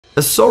A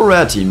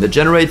Sorare team that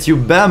generates you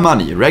bare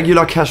money,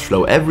 regular cash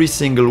flow every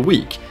single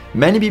week.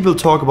 Many people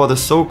talk about the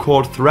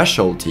so-called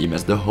threshold team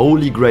as the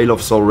holy grail of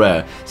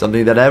Sorare,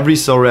 something that every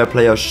Sorare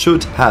player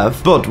should have.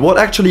 But what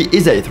actually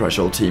is a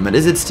threshold team, and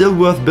is it still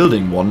worth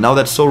building one now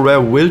that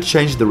Sorare will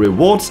change the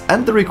rewards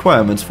and the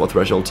requirements for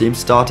threshold teams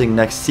starting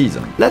next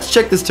season? Let's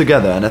check this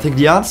together, and I think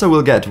the answer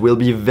we'll get will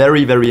be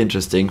very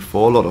interesting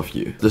for a lot of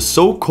you. The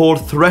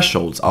so-called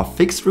thresholds are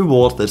fixed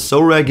rewards that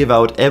Sorare give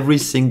out every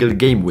single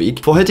game week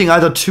for hitting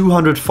either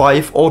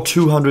 205 or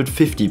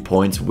 250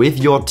 points with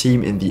your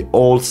team in the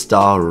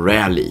All-Star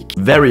Rare League.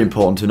 Very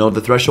important to note,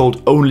 the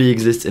threshold only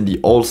exists in the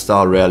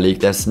All-Star Rare League.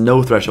 There's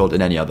no threshold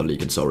in any other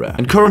league in Sorare.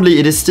 And currently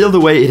it is still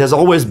the way it has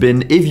always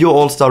been. If your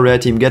All-Star Rare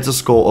team gets a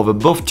score of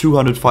above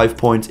 205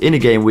 points in a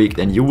game week,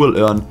 then you will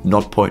earn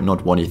 0.01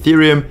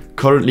 Ethereum.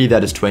 Currently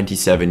that is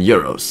 27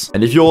 euros.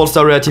 And if your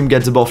All-Star Rare team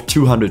gets above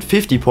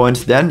 250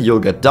 points, then you'll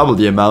get double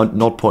the amount,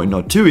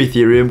 0.02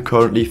 Ethereum,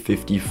 currently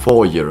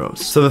 54 euros.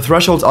 So the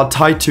thresholds are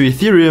tied to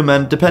Ethereum,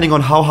 and depending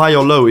on how high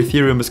or low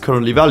Ethereum is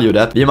currently valued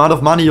at, the amount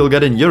of money you'll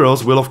get in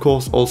euros will of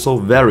course also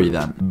vary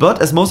then. But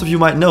as most of you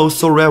might know,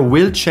 Sorare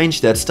will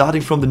change that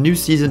starting from the new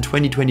season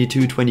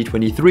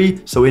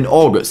 2022-2023, so in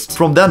August.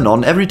 From then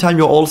on, every time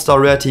your All-Star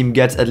Rare team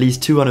gets at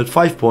least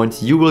 205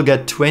 points, you will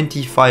get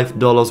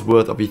 $25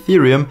 worth of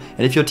Ethereum,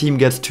 and if your team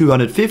gets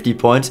 250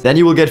 points, then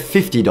you will get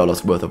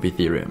 $50 worth of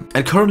Ethereum.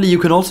 And currently you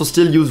can also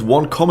still use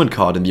one common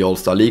card in the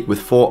All-Star League with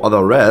 4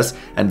 other rares,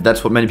 and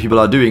that's what many people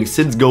are doing.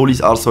 Since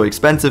goalies are so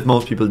expensive,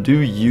 most people do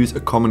use a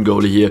common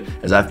goalie here,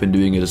 as I've been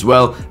doing it as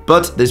well,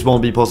 but this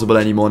won't be possible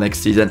anymore next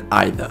season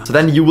either. So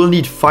then you will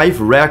need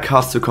 5 rare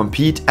cards to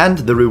compete, and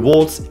the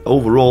rewards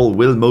overall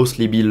will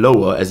mostly be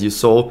lower. As you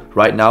saw,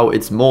 right now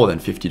it's more than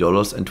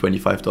 $50 and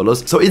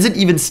 $25. So is it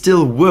even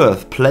still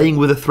worth playing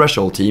with a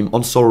threshold team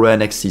on Sorare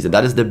next season?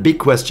 That is the big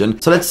question.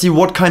 So let's see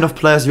what kind of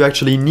players you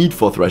actually need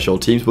for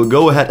threshold teams. We'll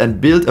go ahead and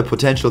build a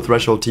potential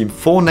threshold team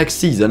for next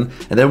season,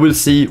 and then we'll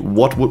see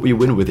what would we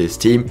win with this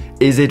team.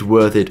 Is it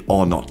worth it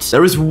or not?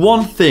 There is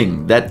one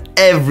thing that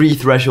every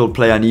threshold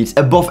player needs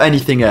above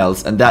anything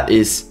else, and that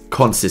is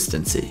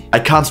consistency. I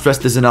can't stress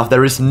this enough.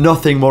 There is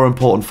nothing more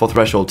important for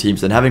threshold teams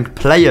than having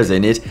players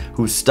in it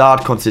who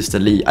start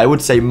consistently, I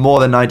would say more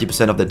than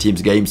 90% of their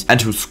team's games,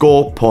 and who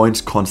score points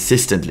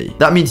consistently.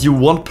 That means you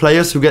want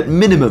players who get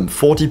minimum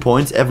 40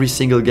 points every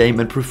single game,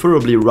 and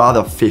preferably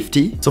rather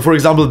 50. So for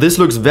example, this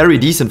looks very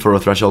decent for a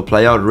threshold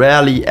player,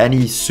 rarely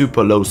any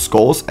super low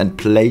scores and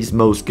plays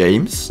most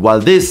games. While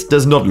this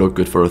does not look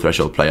good for a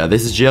threshold player.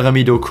 This is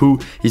Jeremy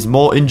Doku. He's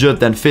more injured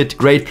than fit,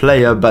 great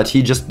player, but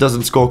he just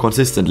doesn't score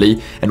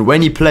consistently. And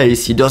when he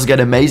plays, he does get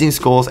amazing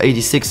scores,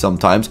 86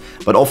 sometimes,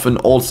 but often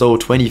also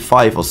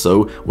 25 or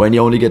so when he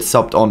only gets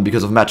subbed on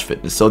because of match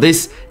fitness. So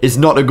this is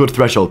not a good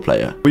threshold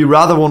player. We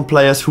rather want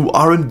players who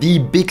aren't the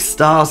big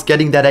stars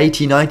getting that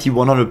 80, 90,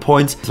 100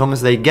 points, as long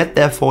as they get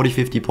their 40,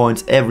 50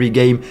 points every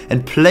game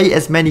and play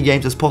as many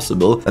games as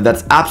possible. And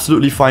that's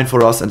absolutely fine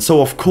for us. And so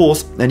of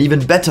course, an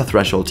even better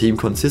threshold team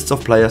consists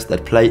of players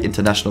that play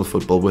international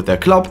football with their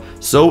club.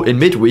 So in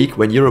midweek,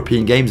 when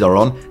European games are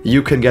on,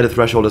 you can get a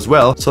threshold as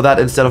well, so that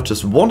instead of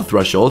just one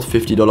threshold,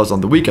 $50 on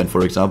the weekend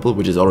for example,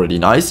 which is already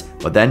nice,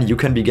 but then you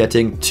can be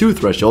getting 2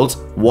 thresholds,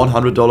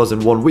 $100 in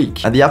 1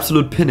 week. And the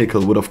absolute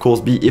pinnacle would of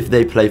course be if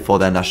they play for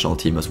their national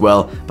team as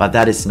well, but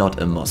that is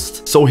not a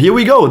must. So here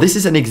we go. This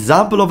is an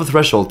example of a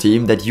threshold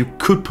team that you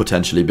could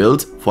potentially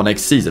build for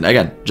next season.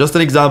 Again, just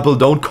an example,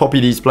 don't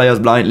copy these players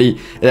blindly.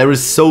 There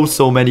is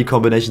so many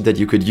combinations that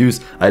you could use.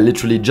 I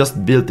literally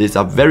just built this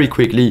up very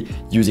quickly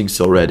using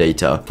Sorare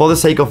data for the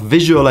sake of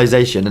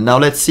visualization. And now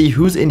let's see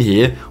who's in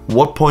here,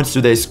 what points do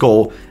they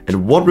score,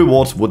 and what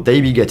rewards would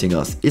they be getting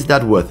us? Is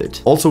that worth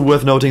it? Also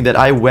worth noting that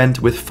I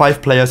went with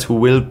 5 players who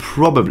will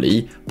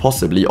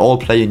possibly all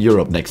play in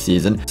Europe next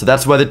season. So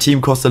that's why the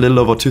team costs a little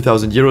over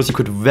 2,000 euros. You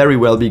could very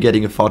well be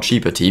getting a far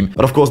cheaper team.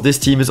 But of course, this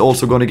team is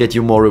also going to get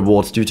you more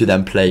rewards due to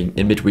them playing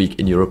in midweek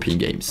in European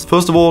games.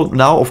 First of all,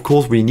 now of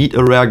course we need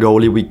a rare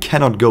goalie. We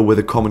cannot go with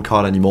a common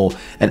card anymore.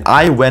 And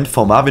I went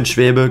for Marvin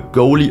Schwebe,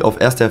 goalie of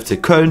 1. FC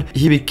Köln.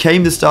 He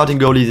became the starting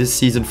goalie this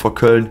season for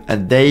Köln,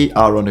 and they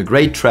are on a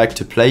great track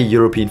to play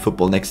European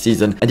football next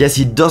season. And yes,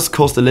 he does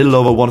cost a little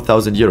over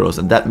 1,000 euros,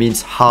 and that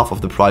means half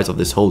of the price of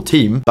this whole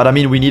team. But I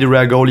mean, we need a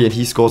rare goalie, and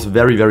he scores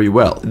very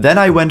well. Then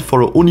I went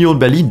for a Union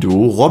Berlin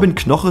duo. Robin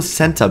Knoche,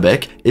 center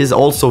back, is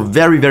also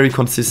very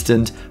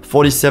consistent.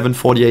 47,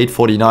 48,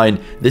 49.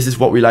 This is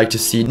what we like to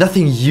see.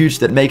 Nothing huge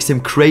that makes him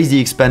crazy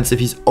expensive.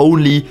 He's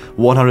only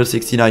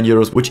 169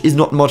 euros, which is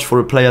not much for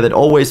a player that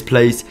always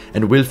plays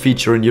and will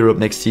feature in Europe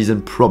next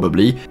season,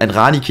 probably. And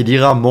Rani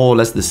Khedira, more or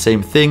less the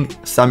same thing.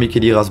 Sami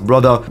Khedira's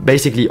brother,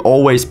 basically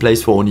always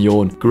plays for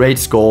Union. Great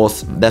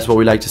scores. That's what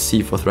we like to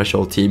see for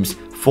threshold teams.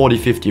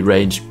 40-50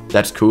 range.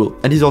 That's cool.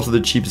 And he's also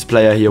the cheapest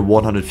player here,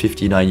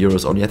 159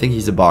 euros only. I think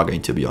he's a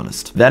bargain, to be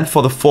honest. Then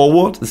for the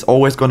forward, it's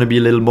always going to be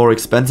a little more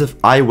expensive.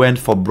 I went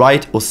for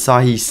Bright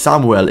Osayi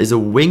Samuel. Is a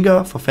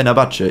winger for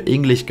Fenerbahce,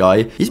 English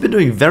guy. He's been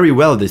doing very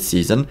well this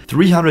season,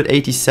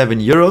 387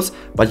 euros.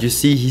 But you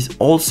see, he's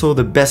also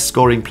the best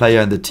scoring player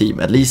in the team,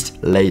 at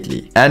least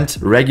lately. And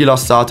regular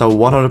starter,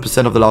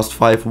 100% of the last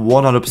 5,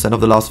 100%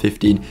 of the last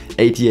 15,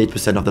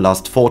 88% of the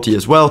last 40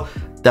 as well.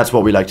 That's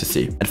what we like to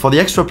see. And for the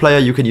extra player,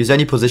 you can use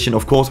any position.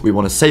 Of course, we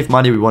want to save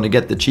money. We want to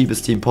get the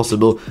cheapest team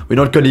possible. We're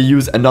not going to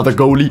use another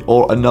goalie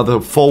or another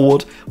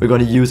forward. We're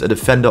going to use a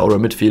defender or a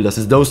midfielder,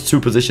 since those two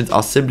positions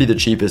are simply the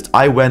cheapest.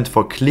 I went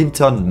for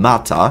Clinton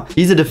Mata.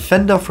 He's a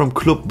defender from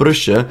Club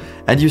Brugge.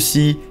 And you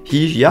see,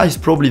 he's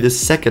probably the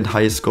second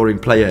highest scoring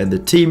player in the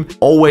team.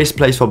 Always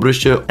plays for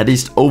Brugge, at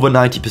least over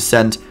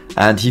 90%.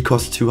 And he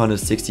costs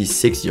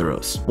 266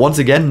 euros. Once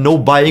again, no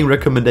buying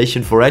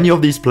recommendation for any of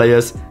these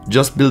players.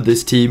 Just build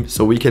this team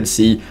so we can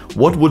see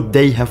what would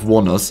they have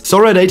won us.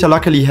 Sorare Data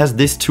luckily has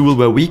this tool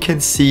where we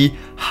can see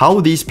how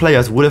these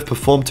players would have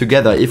performed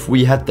together if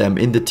we had them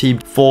in the team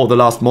for the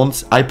last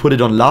months. I put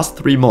it on last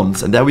 3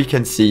 months, and there we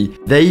can see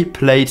they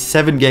played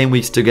 7 game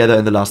weeks together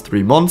in the last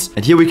 3 months.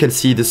 And here we can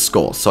see the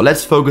scores. So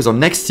let's focus on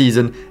next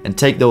season and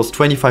take those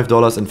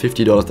 $25 and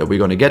 $50 that we're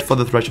going to get for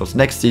the thresholds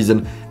next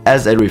season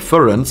as a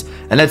reference.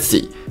 And let's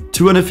see,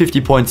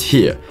 250 points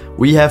here.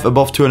 We have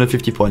above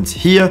 250 points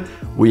here.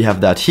 We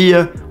have that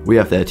here. We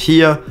have that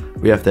here.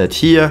 We have that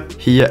here,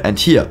 here, and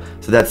here.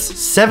 So that's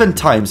 7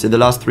 times in the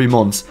last 3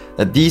 months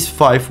that these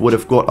 5 would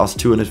have got us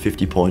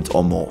 250 points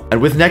or more.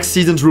 And with next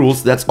season's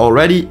rules, that's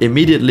already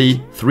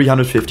immediately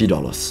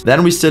 $350.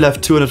 Then we still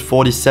have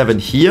 247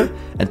 here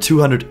and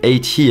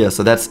 208 here.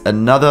 So that's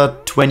another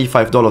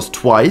 $25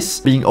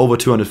 twice, being over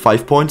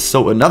 205 points.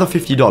 So another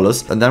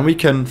 $50. And then we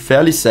can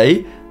fairly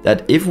say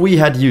that if we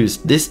had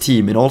used this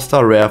team in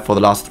All-Star Rare for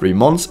the last 3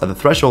 months as a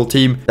threshold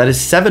team, that is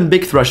 7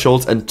 big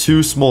thresholds and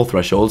 2 small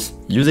thresholds.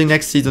 Using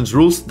next season's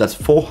rules, that's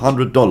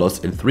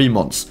 $400 in 3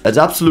 months. That's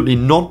absolutely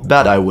not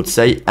bad, I would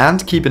say.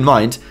 And keep in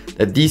mind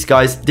that these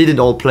guys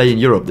didn't all play in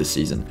Europe this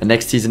season. And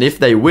next season, if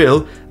they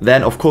will,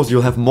 then of course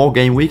you'll have more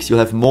game weeks, you'll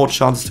have more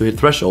chances to hit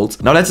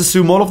thresholds. Now let's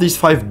assume all of these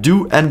 5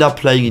 do end up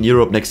playing in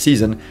Europe next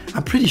season.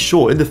 I'm pretty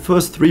sure in the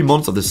first 3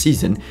 months of the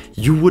season,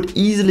 you would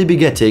easily be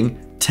getting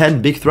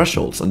 10 big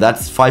thresholds, and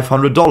that's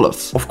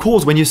 $500. Of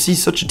course, when you see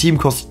such a team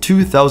cost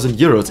 2,000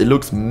 euros, it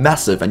looks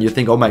massive and you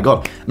think, oh my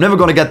god, I'm never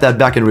gonna get that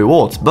back in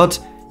rewards, but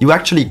you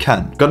actually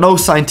can. Got no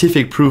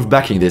scientific proof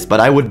backing this,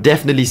 but I would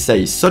definitely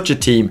say such a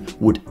team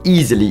would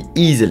easily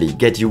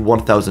get you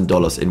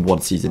 $1,000 in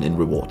 1 season in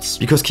rewards.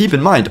 Because keep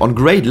in mind, on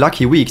great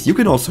lucky weeks, you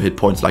can also hit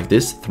points like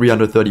this,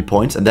 330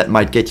 points, and that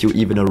might get you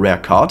even a rare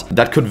card.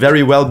 That could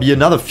very well be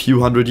another few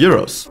hundred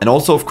euros. And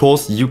also, of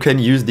course, you can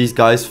use these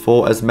guys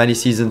for as many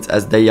seasons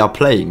as they are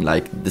playing.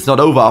 Like, it's not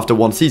over after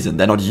 1 season.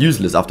 They're not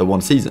useless after 1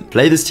 season.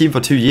 Play this team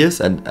for 2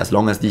 years, and as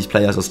long as these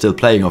players are still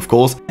playing, of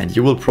course, and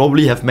you will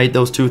probably have made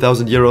those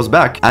 2,000 euros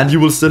back. And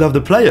you will still have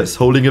the players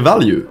holding a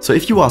value. So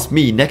if you ask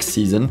me, next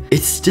season,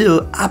 it's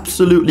still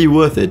absolutely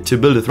worth it to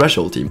build a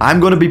threshold team. I'm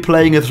going to be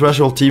playing a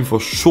threshold team for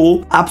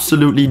sure.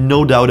 Absolutely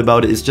no doubt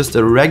about it. It's just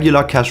a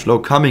regular cash flow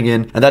coming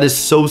in, and that is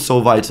so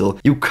vital.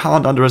 You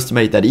can't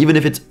underestimate that. Even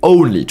if it's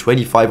only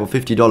 $25 or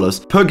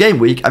 $50 per game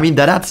week, I mean,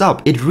 that adds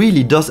up. It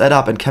really does add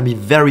up and can be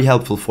very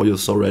helpful for your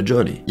Sorare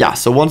journey. Yeah,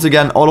 so once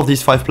again, all of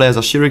these 5 players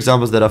are sheer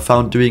examples that I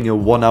found doing a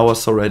 1-hour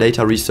Sorare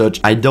data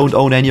research. I don't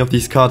own any of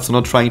these cards, so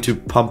I'm not trying to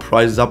pump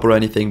prices up or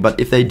anything, but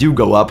if they do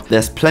go up,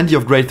 there's plenty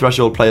of great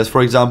threshold players.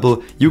 For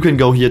example, you can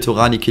go here to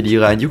Rani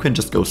Khedira and you can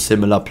just go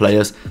similar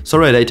players.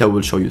 Sorare Data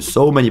will show you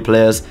so many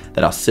players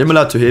that are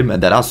similar to him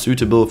and that are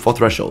suitable for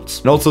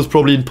thresholds. And also, it's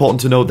probably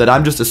important to note that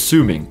I'm just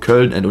assuming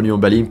Köln and Union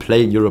Berlin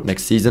play in Europe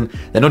next season.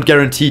 They're not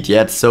guaranteed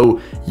yet, so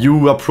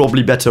you are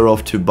probably better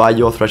off to buy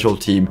your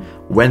threshold team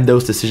when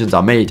those decisions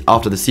are made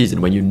after the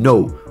season, when you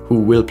know who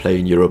will play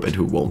in Europe and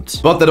who won't.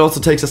 But that also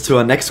takes us to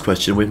our next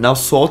question. We've now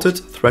sorted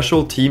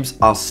threshold teams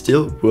are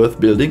still worth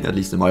building, at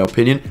least in my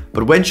opinion.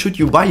 But when should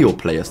you buy your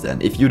players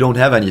then, if you don't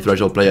have any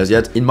threshold players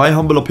yet? In my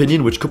humble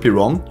opinion, which could be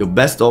wrong, you're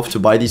best off to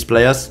buy these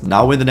players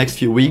now in the next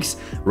few weeks,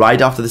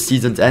 right after the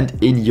season's end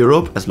in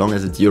Europe, as long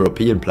as it's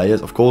European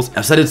players, of course.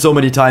 I've said it so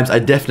many times, I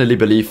definitely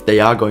believe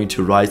they are going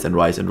to rise and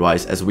rise and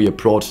rise as we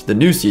approach the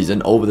new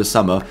season over the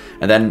summer.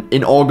 And then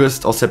in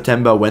August or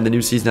September, when the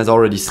new season has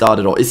already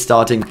started or is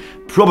starting,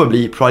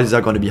 probably prices are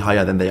going to be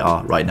higher than they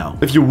are right now.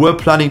 If you were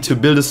planning to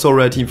build a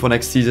Sorare team for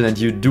next season and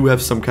you do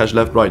have some cash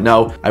left right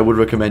now, I would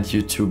recommend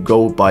you to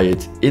go buy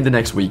it in the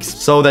next weeks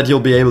so that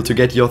you'll be able to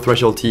get your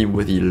threshold team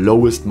with the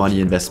lowest money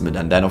investment.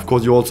 And then of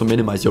course you also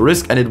minimize your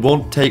risk and it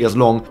won't take as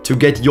long to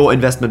get your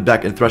investment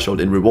back in threshold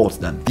in rewards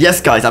then.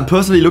 Yes guys, I'm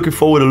personally looking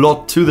forward a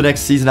lot to the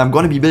next season. I'm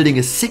going to be building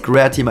a sick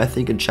rare team, I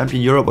think, in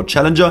Champion Europe or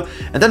Challenger,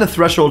 and then a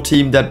threshold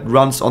team that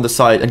runs on the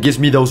side and gives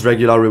me those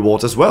regular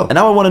rewards as well. And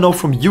now I want to know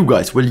from you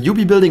guys, will you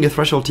be building a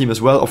threshold team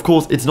as well, well, of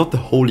course, it's not the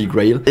holy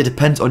grail. It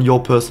depends on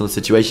your personal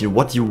situation.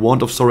 What do you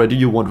want of Sorare? Do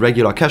you want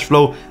regular cash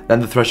flow? Then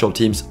the threshold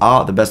teams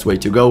are the best way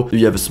to go. Do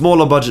you have a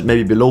smaller budget,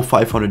 maybe below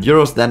 500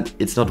 euros? Then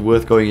it's not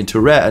worth going into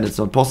rare, and it's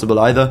not possible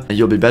either. And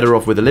you'll be better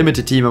off with a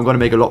limited team. I'm going to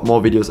make a lot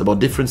more videos about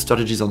different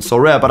strategies on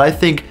Sorare, but I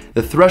think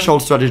the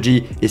threshold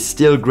strategy is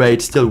still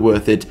great, still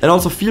worth it. And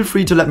also feel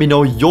free to let me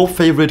know your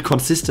favorite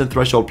consistent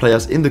threshold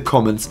players in the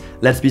comments.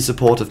 Let's be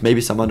supportive, maybe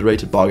some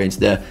underrated bargains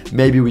there.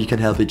 Maybe we can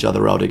help each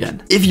other out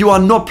again. If you are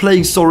not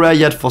playing Sorare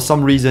yet for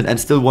some reason and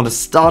still want to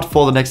start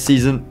for the next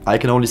season, I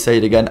can only say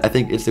it again, I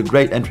think it's a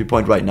great entry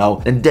point right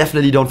now. And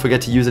definitely don't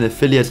forget to use an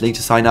affiliate link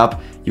to sign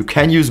up. You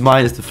can use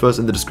mine, it's the first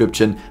in the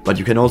description, but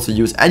you can also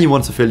use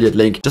anyone's affiliate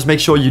link. Just make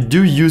sure you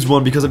do use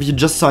one, because if you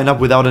just sign up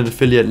without an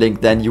affiliate link,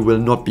 then you will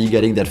not be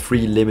getting that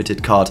free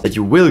limited card that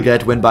you will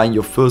get when buying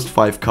your first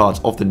 5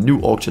 cards of the new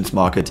auctions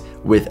market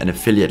with an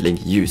affiliate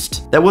link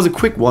used. That was a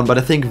quick one, but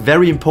I think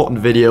very important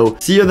video.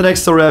 See you in the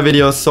next Sorare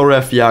video.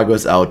 Sorare Fiago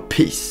is out.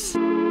 Peace.